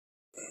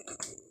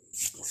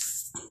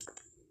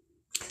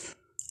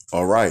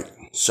All right.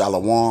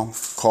 Shalom,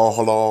 Kol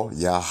Halal,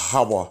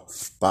 Yahweh,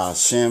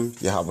 Ba'ashem,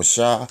 Yahweh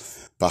Shah,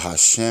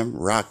 Bahashem,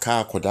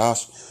 Rakah,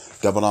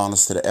 Kodash. Double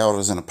honors to the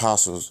elders and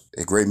apostles.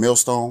 A great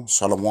millstone.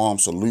 Shalom,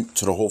 salute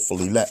to the hopeful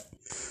elect.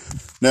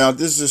 Now,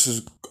 this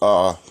is,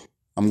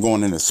 I'm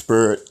going in the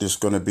spirit. This is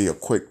going to be a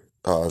quick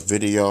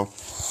video.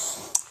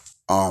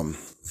 Who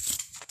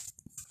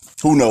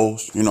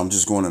knows? I'm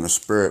just going in the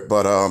spirit.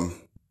 But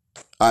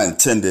I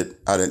didn't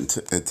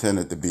intend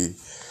it to be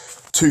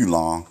too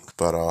long.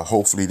 But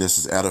hopefully this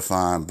is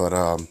edifying. But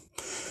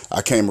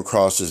I came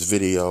across this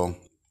video.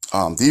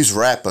 These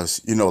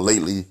rappers,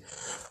 lately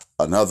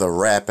another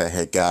rapper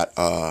had got,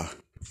 put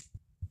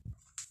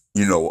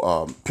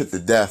to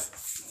death.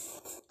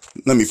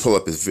 Let me pull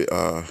up his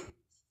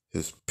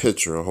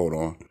picture. Hold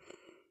on.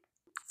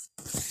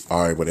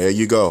 All right, well, there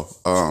you go.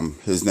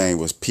 His name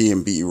was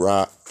P&B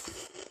Rock.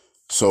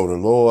 So the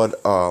Lord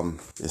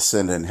is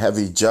sending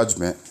heavy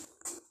judgment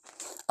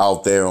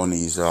out there on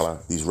these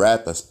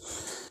rappers.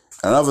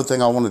 Another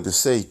thing I wanted to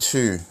say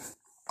too,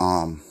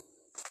 the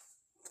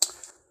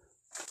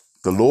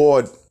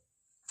Lord,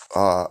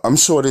 I'm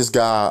sure this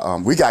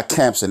guy, we got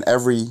camps in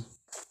every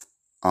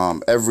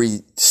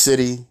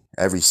city,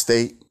 every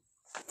state.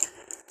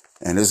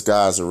 And this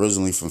guy's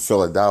originally from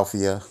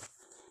Philadelphia.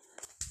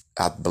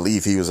 I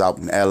believe he was out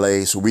in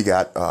LA. So we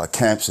got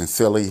camps in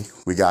Philly.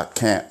 We got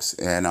camps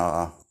in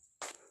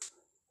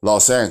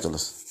Los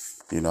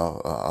Angeles.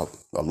 A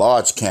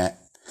large camp,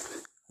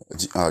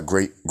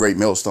 great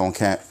millstone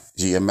camp,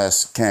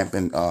 GMS camp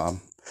in the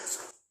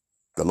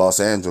Los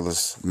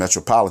Angeles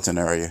metropolitan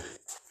area.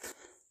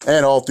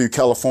 And all through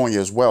California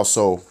as well.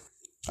 So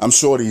I'm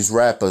sure these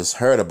rappers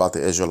heard about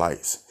the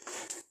Israelites.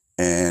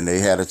 And they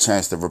had a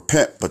chance to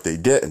repent, but they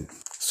didn't.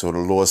 So the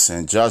Lord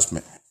sent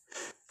judgment.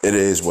 It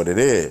is what it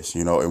is,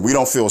 and we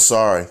don't feel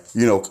sorry,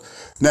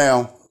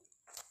 Now,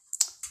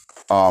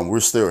 we're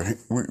still,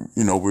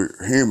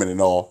 we're human and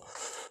all.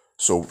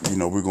 So,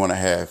 we're going to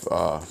have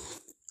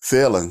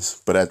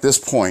feelings. But at this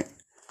point,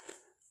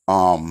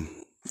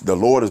 the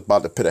Lord is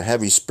about to put a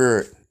heavy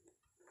spirit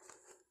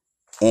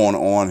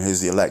on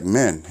his elect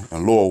men.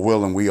 And Lord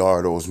willing, we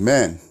are those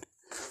men.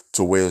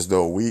 To where as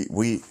though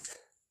we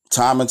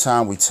time and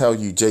time we tell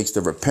you, Jakes, to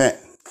repent.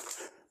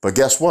 But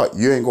guess what?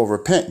 You ain't going to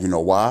repent. You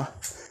know why?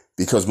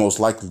 Because most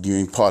likely you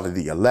ain't part of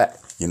the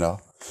elect,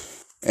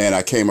 And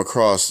I came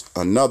across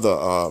another,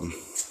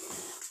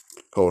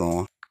 hold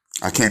on.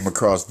 I came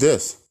across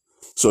this.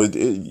 So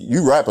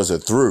you rappers are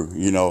through,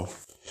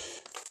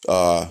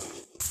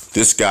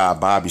 This guy,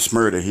 Bobby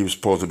Smurder, he was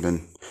supposed to have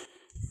been,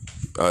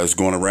 is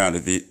going around.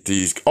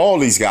 All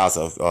these guys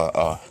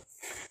are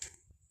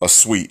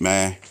sweet,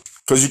 man.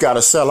 Because you got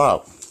to sell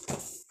out.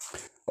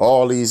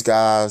 All these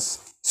guys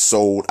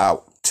sold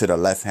out to the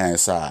left-hand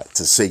side,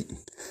 to Satan.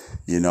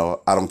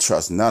 I don't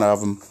trust none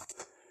of them.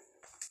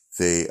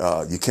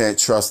 You can't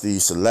trust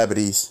these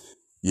celebrities,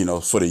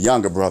 for the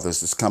younger brothers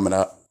that's coming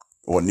up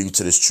or new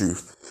to this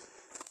truth,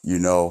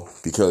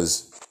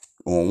 because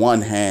on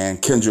one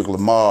hand, Kendrick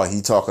Lamar,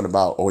 he talking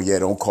about, oh yeah,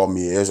 don't call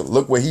me Israel.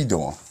 Look what he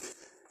doing.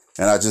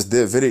 And I just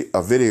did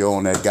a video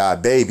on that guy,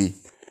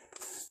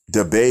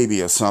 the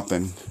baby or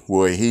something,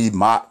 where he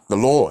mocked the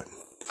Lord,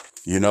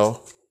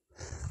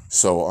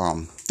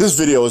 So this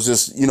video is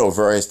just,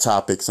 various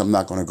topics. I'm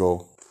not going to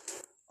go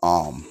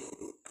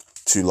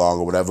too long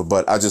or whatever,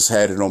 but I just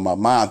had it on my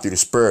mind through the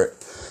spirit.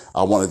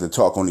 I wanted to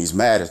talk on these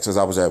matters because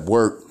I was at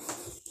work.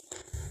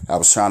 I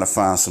was trying to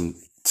find some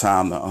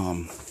time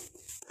to,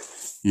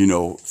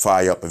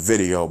 fire up a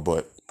video,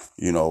 but,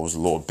 I was a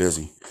little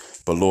busy.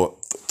 But Lord,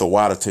 the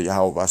water to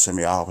Yahweh, I sent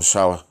me out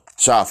shower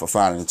for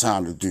finding the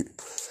time to do,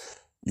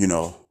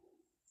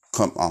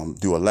 come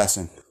do a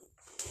lesson,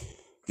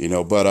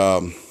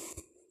 but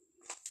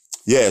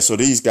yeah, so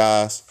these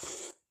guys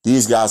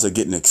are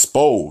getting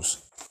exposed.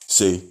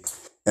 See,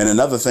 and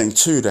another thing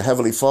too, the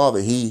Heavenly Father,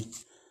 he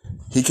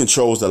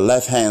controls the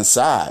left-hand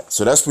side.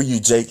 So that's where you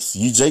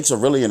Jakes are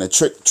really in a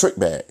trick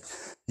bag,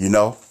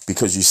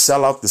 because you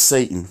sell out to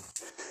Satan,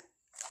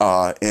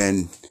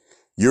 and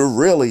you're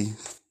really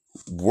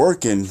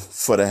working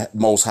for the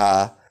Most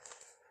High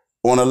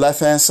on the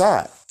left-hand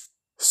side.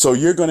 So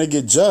you're going to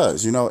get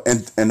judged,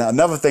 and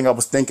another thing I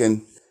was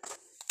thinking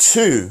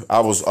too, I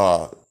was,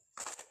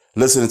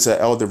 listening to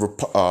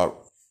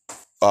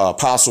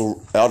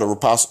Apostle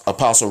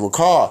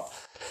Ricard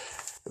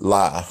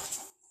live,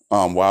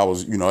 while I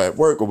was, at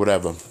work or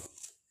whatever.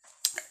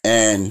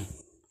 And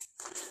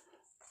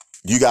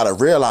you got to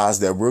realize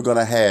that we're going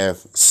to have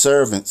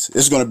servants.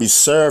 It's going to be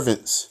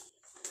servants,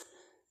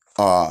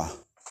 for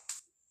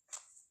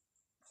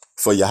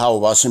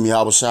Yahweh Hashem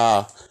Yahweh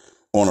Shah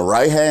on the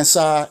right hand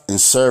side,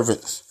 and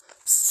servants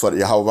for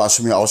Yahweh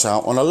Hashem Yahweh Shah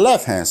on the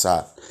left hand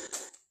side.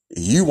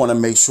 You want to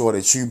make sure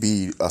that you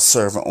be a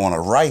servant on the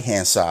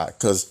right-hand side,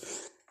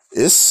 because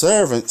it's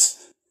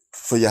servants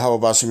for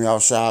Yahweh Hashem Yahweh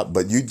Shah,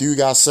 but you do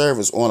got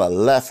servants on the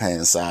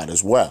left-hand side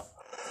as well.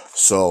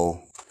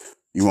 So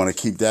you want to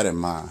keep that in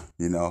mind,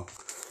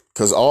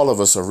 because all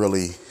of us are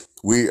really,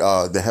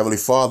 the Heavenly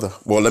Father.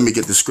 Well, let me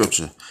get the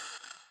scripture.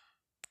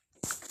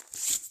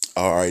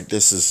 All right,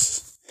 this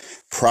is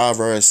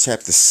Proverbs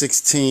chapter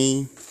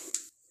 16,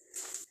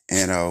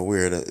 and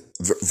we're at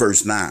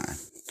verse 9.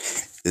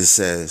 It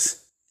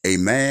says, a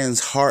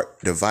man's heart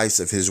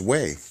deviseth his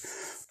way,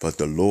 but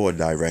the Lord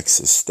directs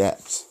his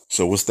steps.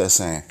 So what's that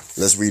saying?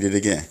 Let's read it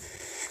again.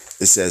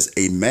 It says,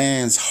 a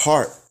man's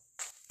heart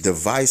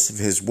deviseth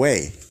his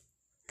way,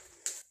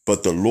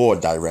 but the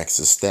Lord directs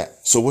his step.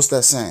 So what's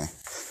that saying?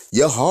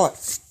 Your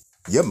heart,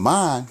 your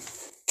mind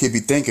could be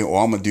thinking, oh,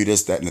 I'm going to do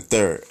this, that, and the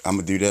third. I'm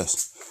going to do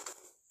this.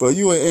 But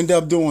you will end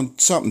up doing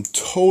something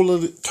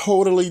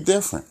totally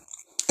different.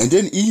 And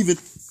then even,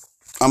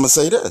 I'm going to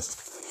say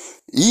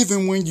this,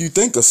 even when you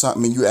think of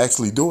something and you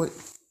actually do it,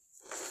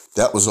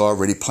 that was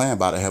already planned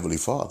by the Heavenly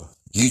Father.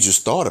 You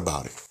just thought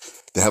about it.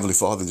 The Heavenly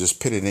Father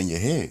just put it in your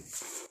head.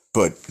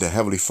 But the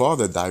Heavenly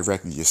Father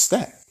directed your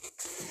step.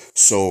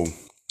 So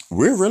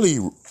we're really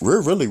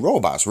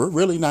robots. We're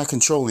really not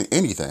controlling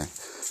anything.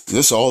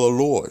 This is all the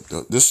Lord.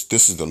 This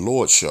is the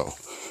Lord's show.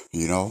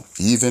 You know,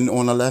 even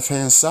on the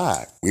left-hand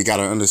side, we got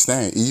to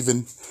understand,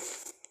 even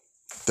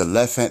the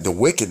left hand, the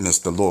wickedness,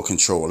 the Lord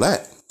control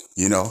that,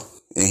 you know,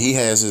 and he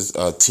has his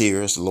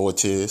tiers, the Lord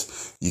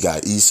tiers. You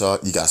got Esau,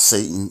 you got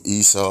Satan,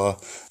 Esau,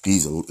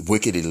 these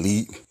wicked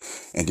elite.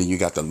 And then you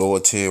got the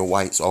Lord tier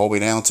whites all the way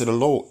down to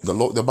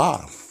the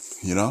bottom,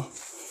 you know.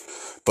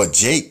 But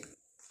Jake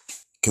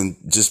can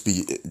just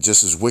be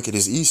just as wicked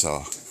as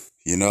Esau,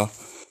 you know.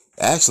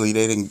 Actually,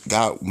 they didn't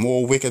got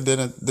more wicked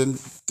than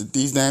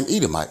these damn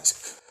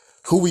Edomites.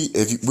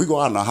 If we go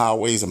out on the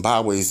highways and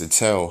byways to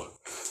tell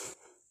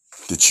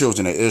the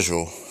children of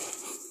Israel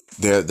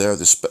they're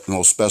the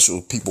most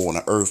special people on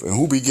the earth, and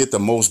who we get the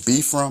most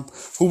beef from,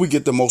 who we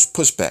get the most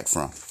pushback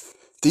from,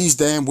 these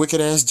damn wicked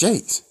ass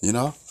Jakes, you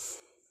know.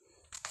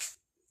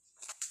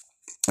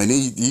 And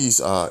these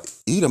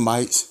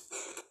Edomites,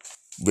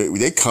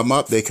 they come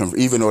up, they can,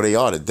 even though they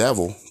are the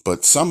devil,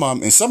 but some of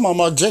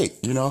them are Jake,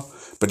 you know.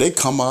 But they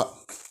come up.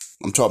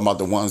 I'm talking about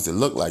the ones that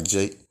look like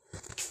Jake,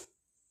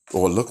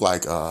 or look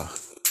like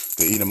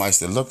the Edomites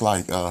that look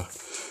like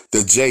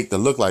the Jake that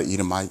look like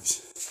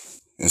Edomites.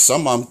 And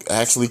some of them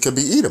actually could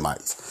be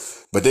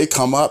Edomites. But they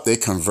come up, they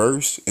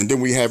converse, and then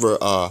we have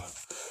a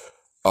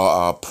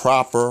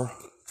proper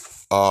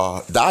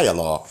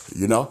dialogue,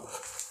 you know.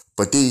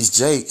 But these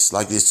Jakes,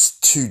 like these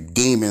two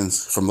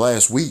demons from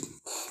last week,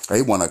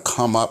 they want to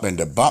come up and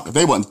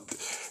debunk.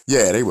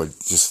 They were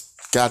just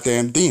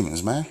goddamn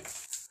demons, man.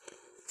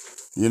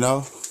 You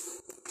know.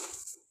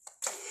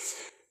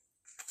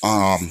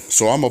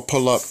 So I'm gonna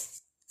pull up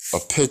a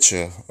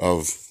picture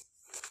of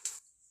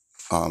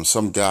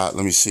some guy.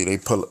 Let me see. They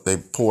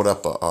pulled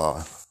up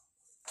a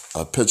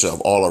picture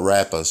of all the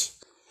rappers.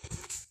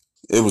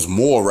 It was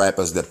more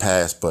rappers that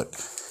passed, but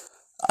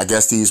I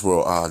guess these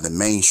were the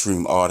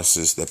mainstream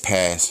artists that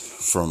passed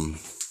from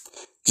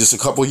just a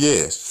couple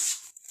years.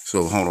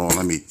 So hold on,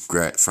 let me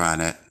find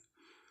that.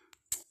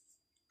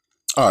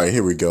 All right,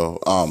 here we go.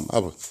 I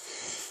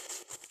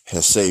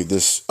have saved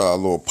this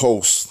little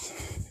post.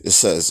 It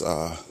says,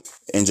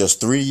 in just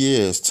 3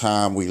 years,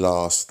 time we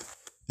lost.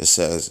 It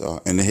says,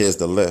 and here's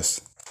the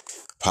list: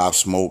 Pop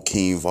Smoke,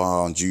 King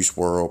Von, Juice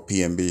WRLD,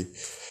 PNB,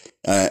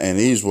 and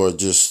these were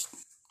just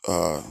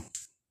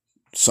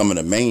some of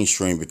the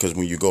mainstream, because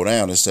when you go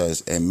down, it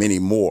says, and many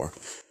more.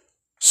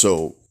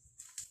 So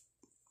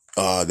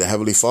the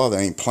Heavenly Father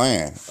ain't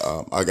playing.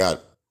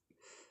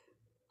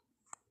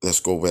 Let's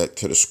go back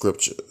to the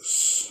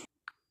scriptures.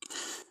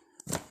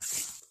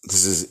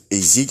 This is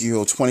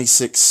Ezekiel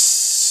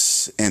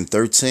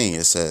 26:13.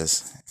 It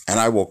says, and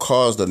I will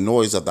cause the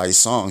noise of thy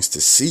songs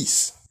to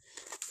cease,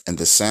 and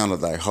the sound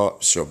of thy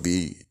harp shall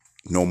be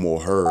no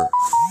more heard.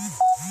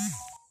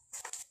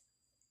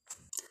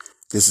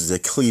 This is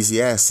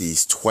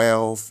Ecclesiastes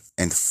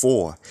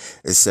 12:4.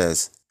 It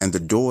says, and the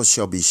doors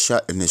shall be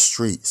shut in the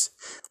streets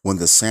when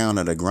the sound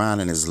of the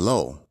grinding is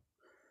low.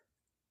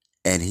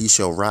 And he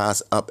shall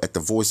rise up at the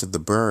voice of the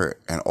bird,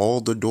 and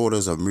all the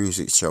daughters of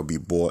music shall be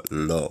brought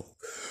low.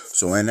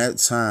 So in that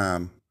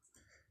time,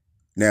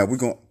 now we're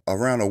going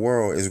around the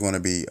world is going to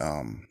be,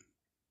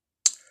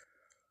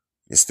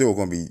 it's still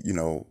going to be, you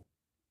know,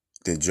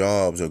 the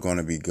jobs are going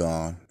to be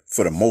gone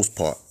for the most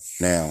part.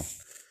 Now,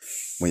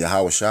 when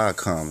Yahweh Shah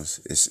comes,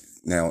 it's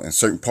now in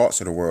certain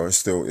parts of the world, it's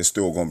still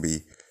going to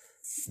be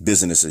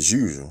business as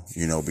usual,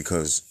 you know,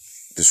 because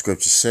the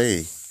scriptures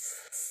say,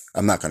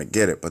 I'm not going to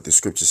get it, but the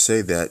scriptures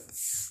say that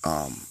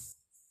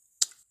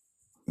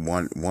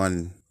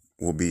one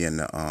will be in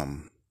the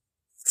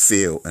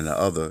field and the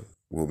other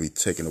will be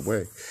taken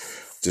away.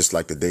 Just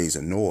like the days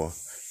of Noah,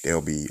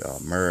 they'll be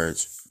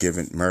marriage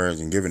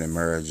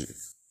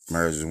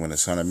is when the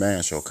Son of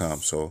Man shall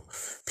come. So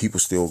people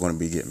still going to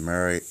be getting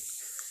married,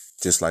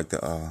 just like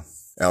the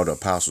elder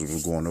apostles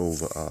was going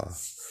over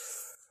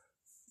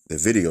the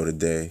video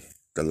today,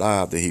 the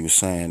live, that he was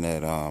saying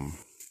that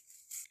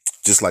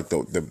just like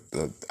the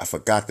I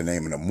forgot the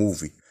name of the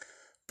movie,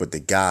 but the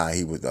guy,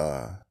 he would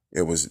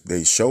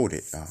they showed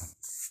it.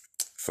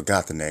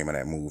 Forgot the name of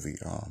that movie.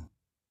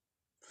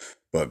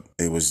 But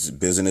it was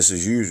business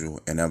as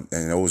usual, and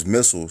those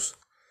missiles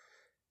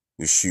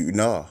was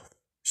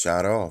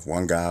shot off.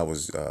 One guy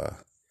was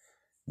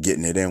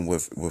getting it in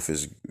with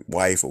his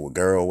wife or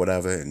girl or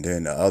whatever, and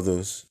then the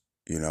others,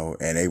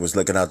 and they was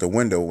looking out the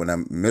window when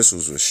them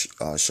missiles was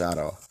shot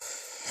off.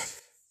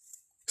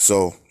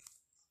 So,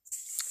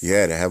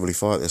 yeah, the Heavenly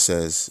Father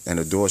says, and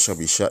the door shall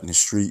be shut in the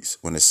streets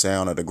when the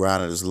sound of the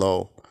grinder is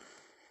low.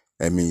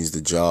 That means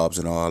the jobs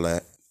and all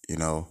that,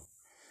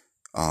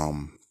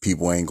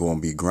 people ain't going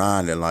to be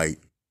grinding like,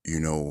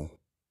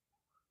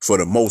 for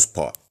the most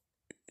part.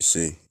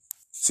 See,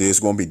 it's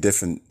going to be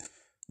different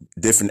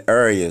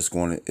areas.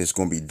 It's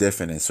going to be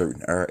different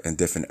in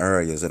different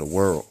areas of the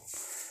world.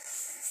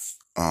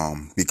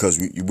 Because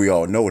we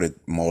all know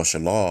that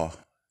martial law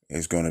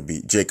is going to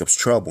be Jacob's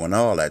trouble and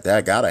all that.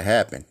 That got to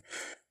happen,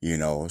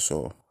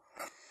 so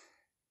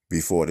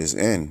before this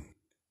end,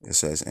 it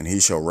says, and he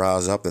shall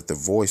rise up at the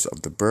voice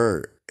of the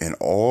bird, and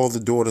all the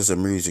daughters of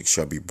music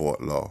shall be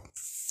brought low.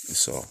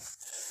 So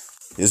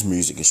his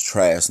music is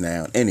trash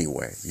now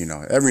anyway.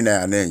 Every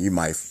now and then you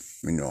might,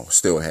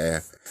 still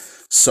have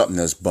something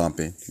that's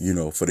bumping,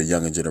 for the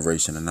younger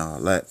generation and all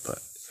that. But,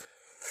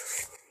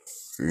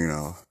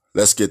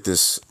 let's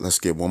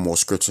get one more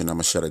scripture and I'm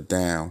going to shut it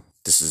down.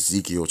 This is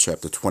Ezekiel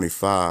chapter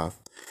 25.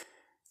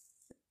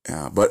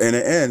 But in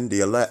the end,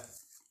 the elect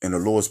and the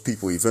Lord's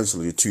people,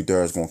 eventually the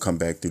 2/3 going to come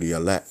back through the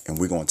elect, and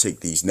we're going to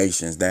take these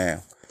nations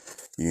down,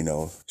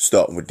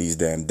 starting with these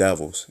damn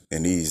devils.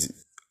 And these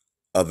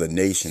other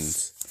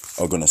nations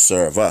are going to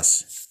serve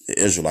us, the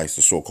Israelites,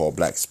 the so-called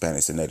Black,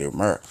 Hispanics, and Native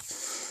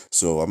Americans.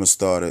 So I'm going to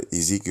start at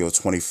Ezekiel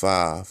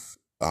 25.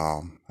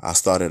 I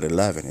start at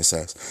 11. It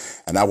says,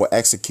 and I will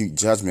execute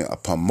judgment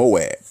upon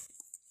Moab,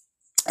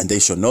 and they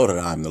shall know that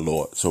I am the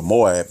Lord. So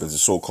Moab is the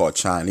so-called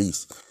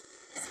Chinese.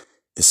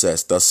 It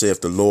says, thus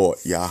saith the Lord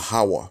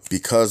Yahweh,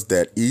 because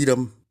that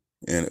Edom,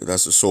 and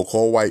that's the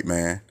so-called white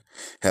man,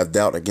 have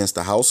dealt against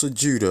the house of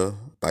Judah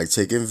by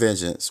taking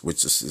vengeance,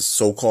 which is the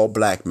so-called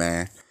black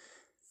man.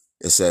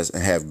 It says,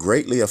 and have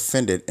greatly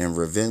offended and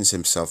revenged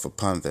himself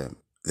upon them.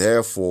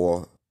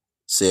 Therefore,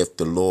 saith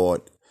the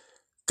Lord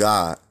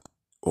God,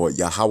 or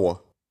Yahweh,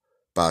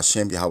 by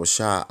Hashem Yahweh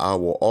Shai, I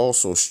will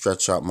also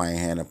stretch out my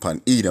hand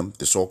upon Edom,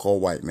 the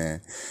so-called white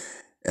man,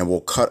 and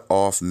will cut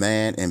off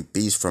man and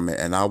beast from it,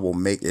 and I will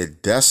make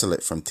it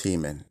desolate from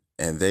Teman,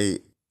 and they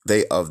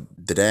of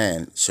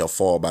Dedan shall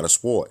fall by the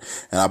sword.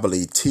 And I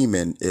believe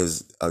Teman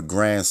is a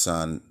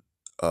grandson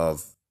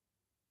of,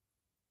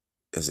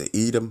 is it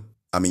Edom?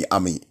 I'm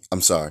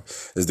sorry,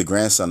 is the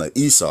grandson of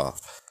Esau.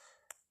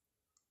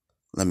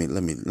 Let me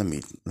look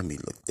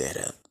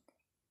that up.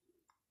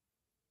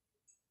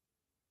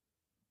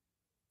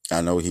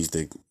 I know he's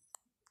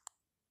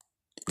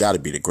got to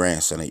be the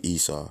grandson of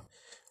Esau,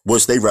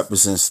 which they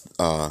represent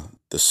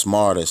the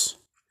smartest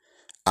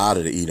out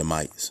of the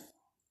Edomites.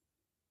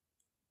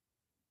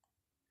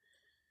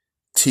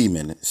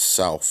 Teman,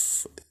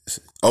 south.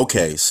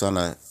 Okay, son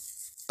of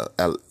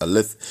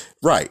Eliph.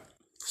 Right.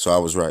 So I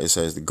was right. It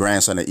says the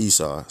grandson of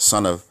Esau,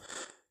 son of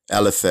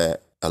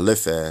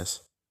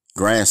Eliphaz,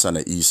 grandson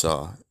of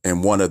Esau,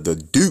 and one of the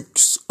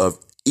dukes of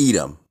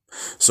Edom.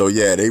 So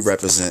yeah, they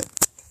represent,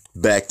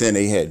 back then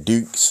they had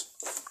dukes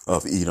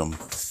of Edom.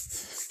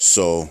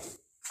 So,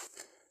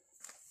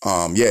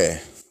 yeah,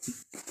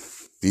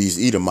 these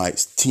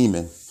Edomites,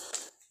 Teman,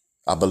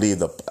 I believe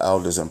the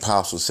elders and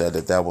apostles said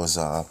that was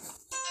that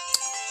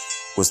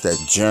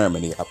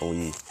Germany, I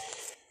believe.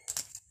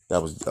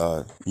 That was,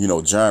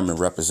 German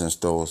represents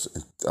those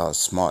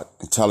smart,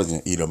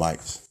 intelligent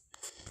Edomites.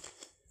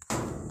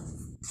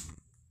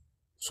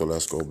 So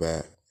let's go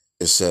back.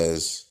 It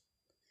says,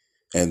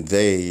 and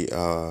they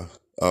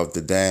of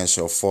the Dan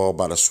shall fall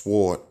by the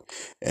sword,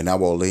 and I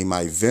will lay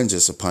my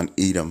vengeance upon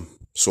Edom,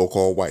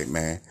 so-called white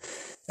man,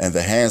 and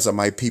the hands of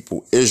my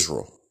people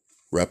Israel,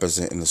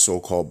 representing the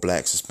so-called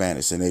blacks,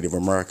 Hispanics, and Native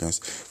Americans,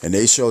 and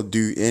they shall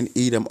do in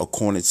Edom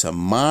according to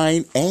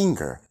mine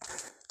anger.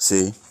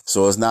 See,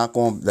 so it's not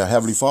going, the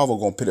Heavenly Father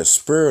going to put a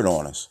spirit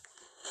on us,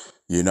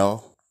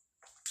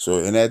 So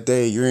in that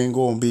day, you ain't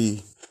going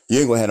to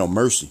have no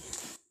mercy,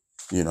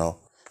 We ain't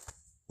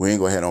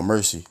going to have no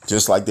mercy.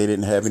 Just like they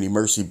didn't have any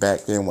mercy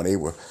back then when they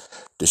were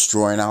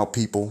destroying our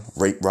people,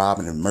 rape,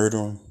 robbing, and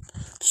murdering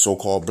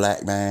so-called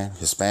black man,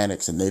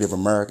 Hispanics, and Native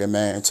American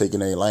man,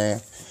 taking their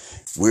land.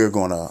 We're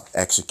going to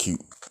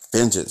execute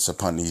vengeance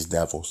upon these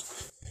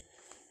devils.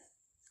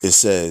 It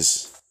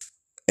says,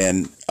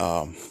 and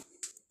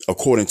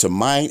according to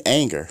mine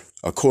anger,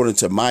 according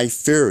to my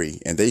fury,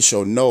 and they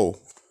shall know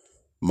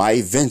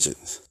my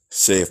vengeance,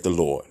 saith the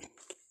Lord.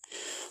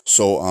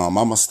 So I'm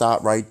going to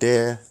stop right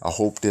there. I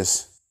hope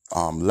this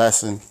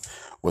lesson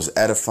was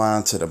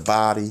edifying to the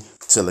body.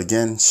 Till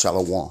again,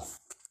 shalom.